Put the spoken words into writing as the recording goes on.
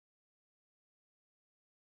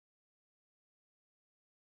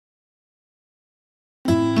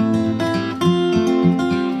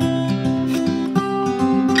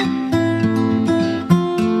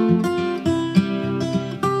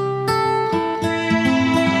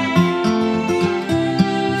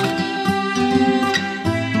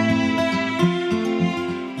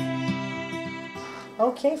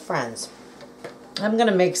friends, I'm going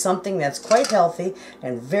to make something that's quite healthy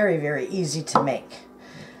and very, very easy to make.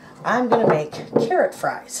 I'm going to make carrot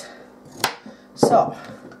fries. So,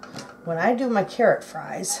 when I do my carrot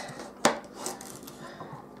fries,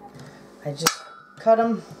 I just cut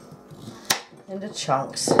them into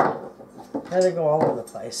chunks. There they go all over the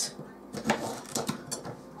place.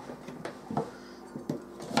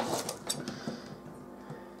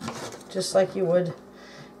 Just like you would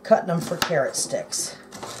cutting them for carrot sticks.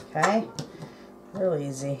 Okay? Real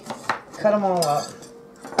easy. Cut them all up.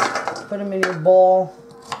 Put them in your bowl.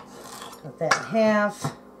 Cut that in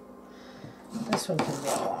half. This one can be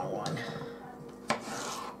a long one.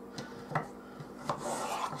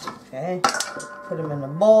 Okay? Put them in the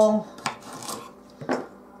bowl.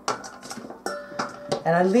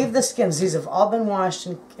 And I leave the skins. These have all been washed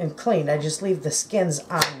and cleaned. I just leave the skins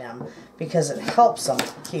on them because it helps them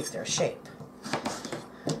keep their shape.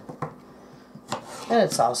 And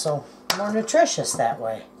it's also more nutritious that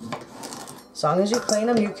way. As long as you clean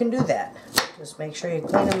them, you can do that. Just make sure you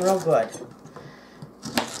clean them real good.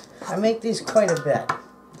 I make these quite a bit.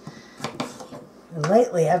 And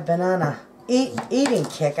lately I've been on a eating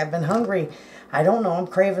kick. I've been hungry. I don't know, I'm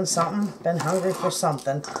craving something. Been hungry for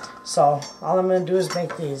something. So all I'm going to do is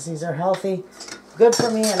make these. These are healthy, good for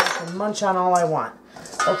me, and I can munch on all I want.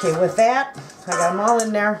 Okay, with that, I got them all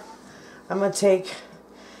in there. I'm going to take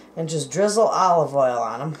and just drizzle olive oil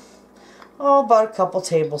on them. Oh, about a couple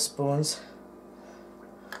tablespoons.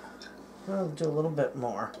 I'll do a little bit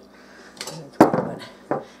more.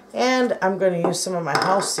 And I'm going to use some of my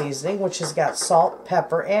house seasoning, which has got salt,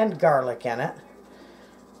 pepper, and garlic in it.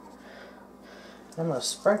 I'm going to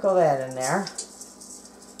sprinkle that in there.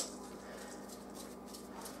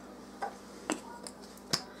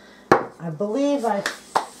 I believe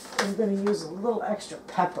I'm going to use a little extra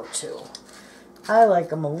pepper too. I like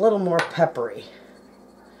them a little more peppery.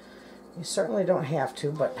 You certainly don't have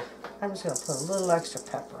to, but I'm just going to put a little extra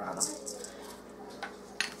pepper on them.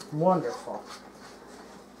 Wonderful.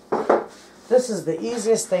 This is the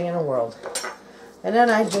easiest thing in the world. And then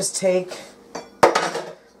I just take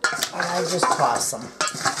and I just toss them.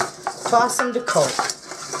 Toss them to coat.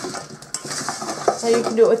 Now you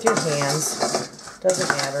can do it with your hands. Doesn't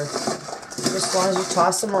matter. Just as long as you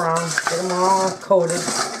toss them around, get them all coated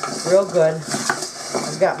real good.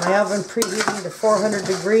 I've got my oven preheating to 400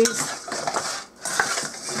 degrees.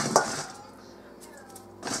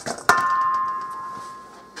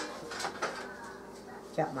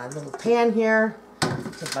 Got my little pan here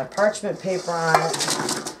with my parchment paper on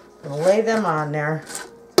it. I'm going to lay them on there.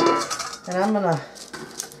 And I'm going to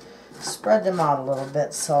spread them out a little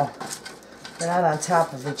bit so they're not on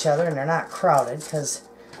top of each other and they're not crowded, because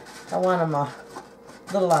I want them a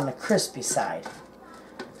little on the crispy side,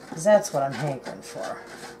 because that's what I'm hankering for.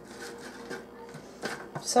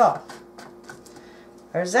 So,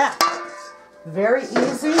 there's that. Very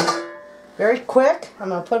easy, very quick. I'm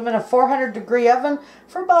going to put them in a 400 degree oven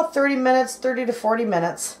for about 30 minutes, 30 to 40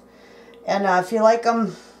 minutes. And if you like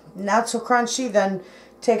them not so crunchy, then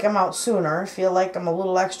take them out sooner. If you like them a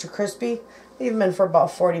little extra crispy, leave them in for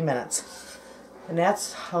about 40 minutes. And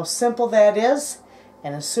that's how simple that is.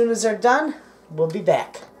 And as soon as they're done, we'll be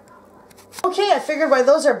back. Okay, I figured while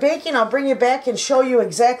those are baking, I'll bring you back and show you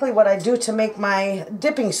exactly what I do to make my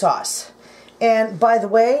dipping sauce. And by the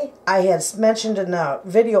way, I had mentioned in a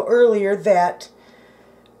video earlier that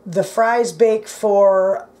the fries bake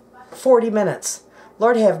for 40 minutes.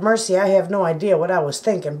 Lord have mercy, I have no idea what I was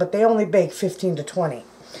thinking, but they only bake 15 to 20.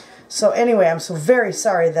 So anyway, I'm so very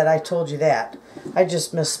sorry that I told you that. I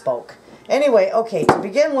just misspoke. Anyway, okay, to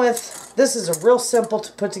begin with, this is a real simple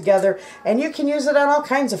to put together, and you can use it on all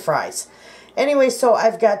kinds of fries. Anyway, so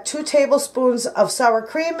I've got 2 tablespoons of sour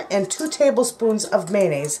cream and 2 tablespoons of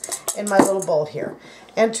mayonnaise in my little bowl here.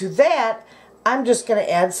 And to that, I'm just going to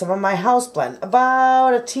add some of my house blend,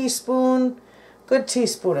 about a teaspoon, good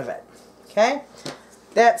teaspoon of it. Okay?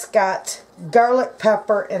 That's got garlic,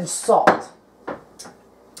 pepper, and salt.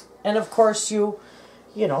 And of course you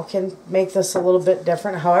know, can make this a little bit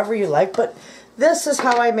different however you like, but this is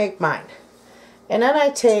how I make mine. And then I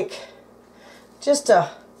take just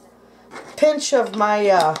a pinch of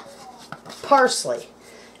my parsley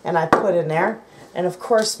and I put in there. And of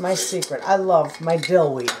course my secret, I love my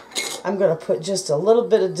dill weed. I'm going to put just a little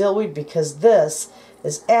bit of dill weed because this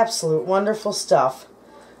is absolute wonderful stuff.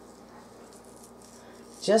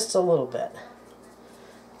 Just a little bit.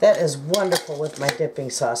 That is wonderful with my dipping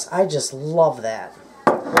sauce. I just love that.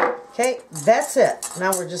 Okay, that's it.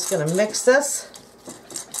 Now we're just going to mix this,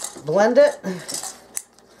 blend it,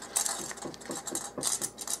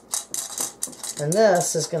 and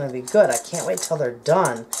this is going to be good. I can't wait till they're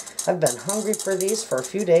done. I've been hungry for these for a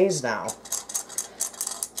few days now.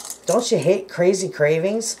 Don't you hate crazy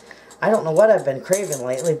cravings? I don't know what I've been craving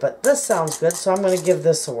lately, but this sounds good, so I'm going to give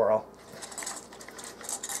this a whirl.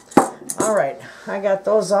 Alright, I got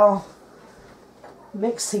those all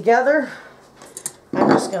mixed together. I'm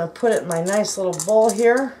just going to put it in my nice little bowl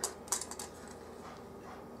here.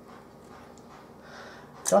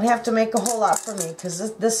 Don't have to make a whole lot for me,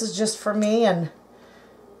 because this is just for me, and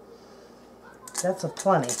that's a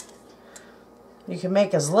plenty. You can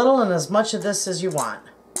make as little and as much of this as you want.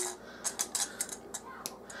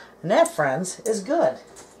 And that, friends, is good.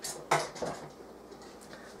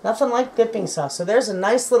 Nothing like dipping sauce. So there's a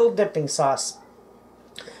nice little dipping sauce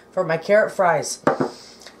for my carrot fries.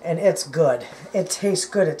 And it's good. It tastes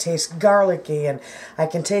good. It tastes garlicky, and I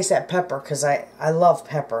can taste that pepper because I love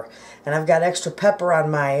pepper. And I've got extra pepper on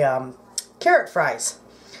my carrot fries.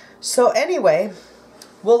 So anyway,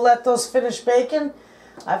 we'll let those finish baking.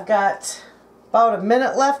 I've got about a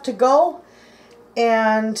minute left to go.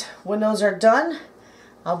 And when those are done,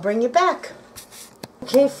 I'll bring you back.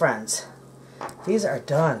 Okay, friends. These are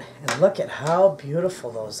done. And look at how beautiful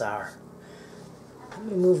those are. Let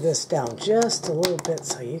me move this down just a little bit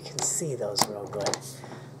so you can see those real good.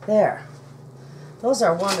 There. Those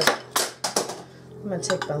are wonderful. I'm going to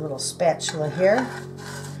take my little spatula here.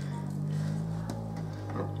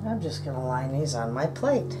 I'm just going to line these on my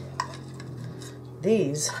plate.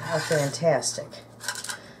 These are fantastic.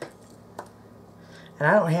 And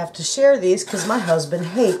I don't have to share these because my husband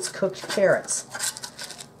hates cooked carrots.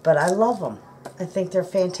 But I love them. I think they're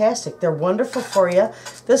fantastic. They're wonderful for you.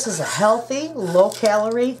 This is a healthy,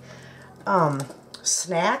 low-calorie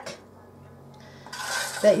snack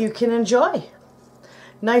that you can enjoy.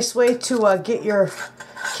 Nice way to get your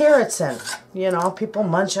carrots in. You know, people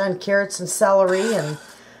munch on carrots and celery, and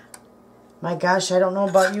my gosh, I don't know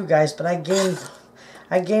about you guys, but I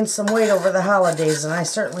gained some weight over the holidays, and I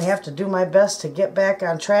certainly have to do my best to get back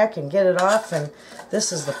on track and get it off, and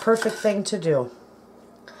this is the perfect thing to do.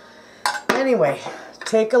 Anyway,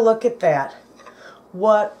 take a look at that.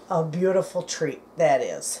 What a beautiful treat that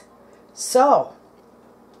is. So,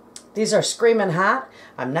 these are screaming hot.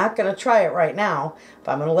 I'm not going to try it right now,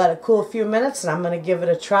 but I'm going to let it cool a few minutes and I'm going to give it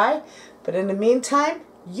a try. But in the meantime,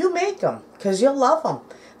 you make them because you'll love them.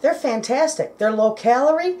 They're fantastic. They're low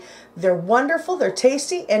calorie, they're wonderful, they're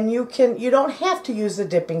tasty, and you don't have to use the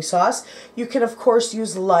dipping sauce. You can, of course,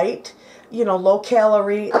 use light, you know, low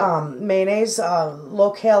calorie mayonnaise,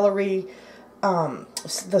 low calorie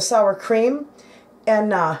the sour cream,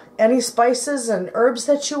 and any spices and herbs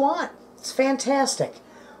that you want. It's fantastic.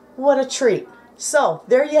 What a treat. So,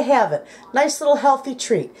 there you have it. Nice little healthy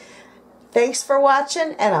treat. Thanks for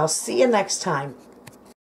watching, and I'll see you next time.